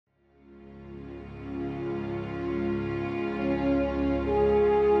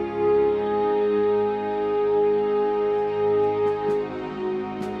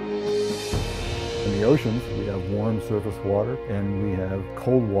oceans, we have warm surface water and we have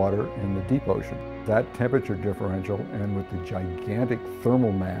cold water in the deep ocean. That temperature differential, and with the gigantic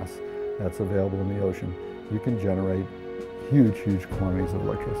thermal mass that's available in the ocean, you can generate huge, huge quantities of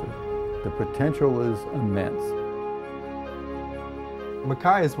electricity. The potential is immense.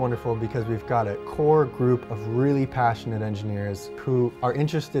 Mackay is wonderful because we've got a core group of really passionate engineers who are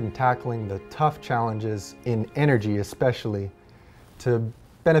interested in tackling the tough challenges in energy, especially, to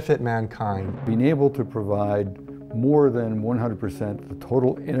benefit mankind. Being able to provide more than 100% the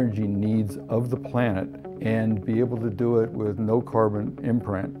total energy needs of the planet and be able to do it with no carbon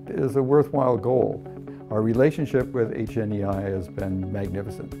imprint is a worthwhile goal. Our relationship with HNEI has been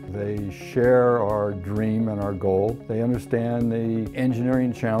magnificent. They share our dream and our goal. They understand the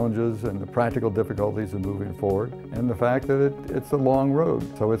engineering challenges and the practical difficulties of moving forward, and the fact that it's a long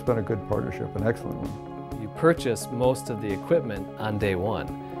road. So it's been a good partnership, an excellent one. You purchase most of the equipment on day one,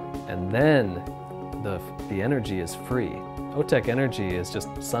 and then the energy is free. OTEC energy is just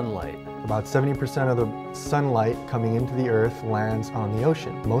sunlight. About 70% of the sunlight coming into the Earth lands on the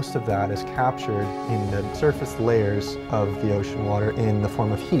ocean. Most of that is captured in the surface layers of the ocean water in the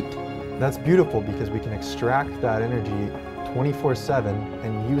form of heat. That's beautiful because we can extract that energy 24/7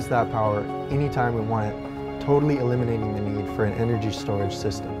 and use that power anytime we want it, totally eliminating the need for an energy storage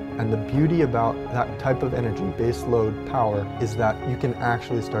system. And the beauty about that type of energy, baseload power, is that you can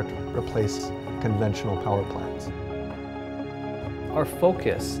actually start to replace conventional power plants. Our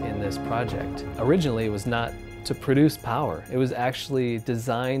focus in this project originally was not to produce power. It was actually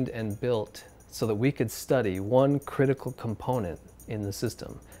designed and built so that we could study one critical component in the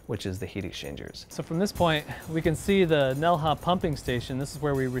system, which is the heat exchangers. So from this point, we can see the Nelha pumping station. This is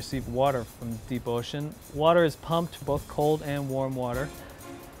where we receive water from the deep ocean. Water is pumped, both cold and warm water,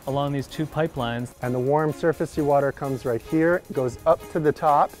 along these two pipelines. And the warm surface seawater comes right here, goes up to the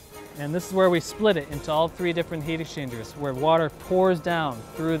top. And this is where we split it into all three different heat exchangers, where water pours down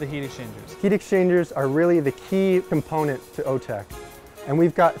through the heat exchangers. Heat exchangers are really the key component to OTEC. And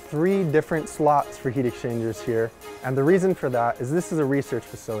we've got 3 different slots for heat exchangers here. And the reason for that is this is a research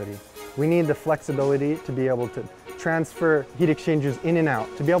facility. We need the flexibility to be able to transfer heat exchangers in and out,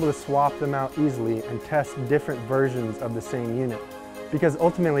 to be able to swap them out easily and test different versions of the same unit. Because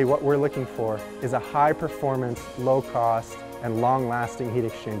ultimately what we're looking for is a high performance, low cost, and long-lasting heat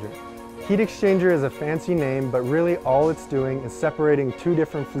exchanger. Heat exchanger is a fancy name, but really all it's doing is separating 2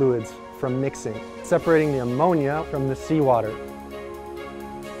 different fluids from mixing, separating the ammonia from the seawater.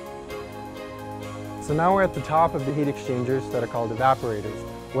 So now we're at the top of the heat exchangers that are called evaporators.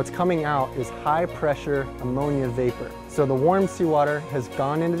 What's coming out is high pressure ammonia vapor. So the warm seawater has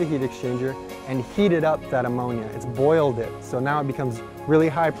gone into the heat exchanger and heated up that ammonia. It's boiled it, so now it becomes really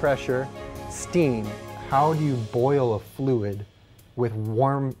high pressure steam. How do you boil a fluid with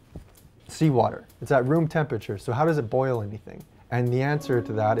warm seawater? It's at room temperature, so how does it boil anything? And the answer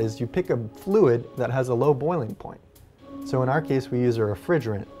to that is you pick a fluid that has a low boiling point. So in our case, we use a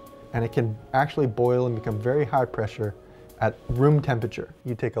refrigerant, and it can actually boil and become very high pressure at room temperature.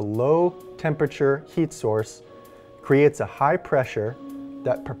 You take a low temperature heat source, creates a high pressure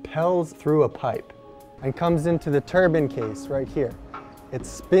that propels through a pipe and comes into the turbine case right here. It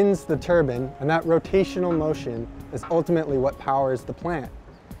spins the turbine, and that rotational motion is ultimately what powers the plant.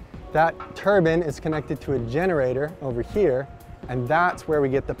 That turbine is connected to a generator over here, and that's where we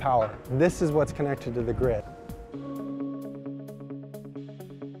get the power. This is what's connected to the grid.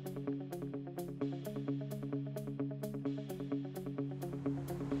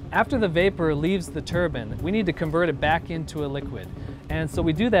 After the vapor leaves the turbine, we need to convert it back into a liquid. And so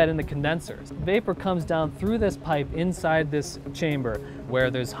we do that in the condensers. Vapor comes down through this pipe inside this chamber, where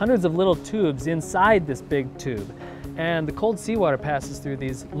there's hundreds of little tubes inside this big tube. And the cold seawater passes through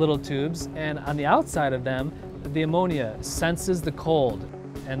these little tubes, and on the outside of them, the ammonia senses the cold,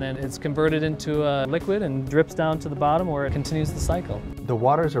 and then it's converted into a liquid and drips down to the bottom where it continues the cycle. The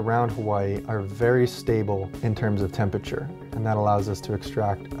waters around Hawaii are very stable in terms of temperature, and that allows us to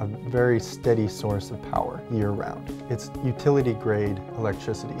extract a very steady source of power year-round. It's utility-grade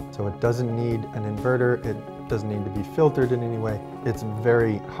electricity, so it doesn't need an inverter, it doesn't need to be filtered in any way. It's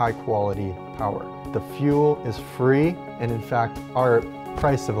very high-quality power. The fuel is free, and in fact, our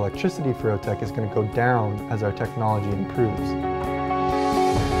price of electricity for OTEC is going to go down as our technology improves.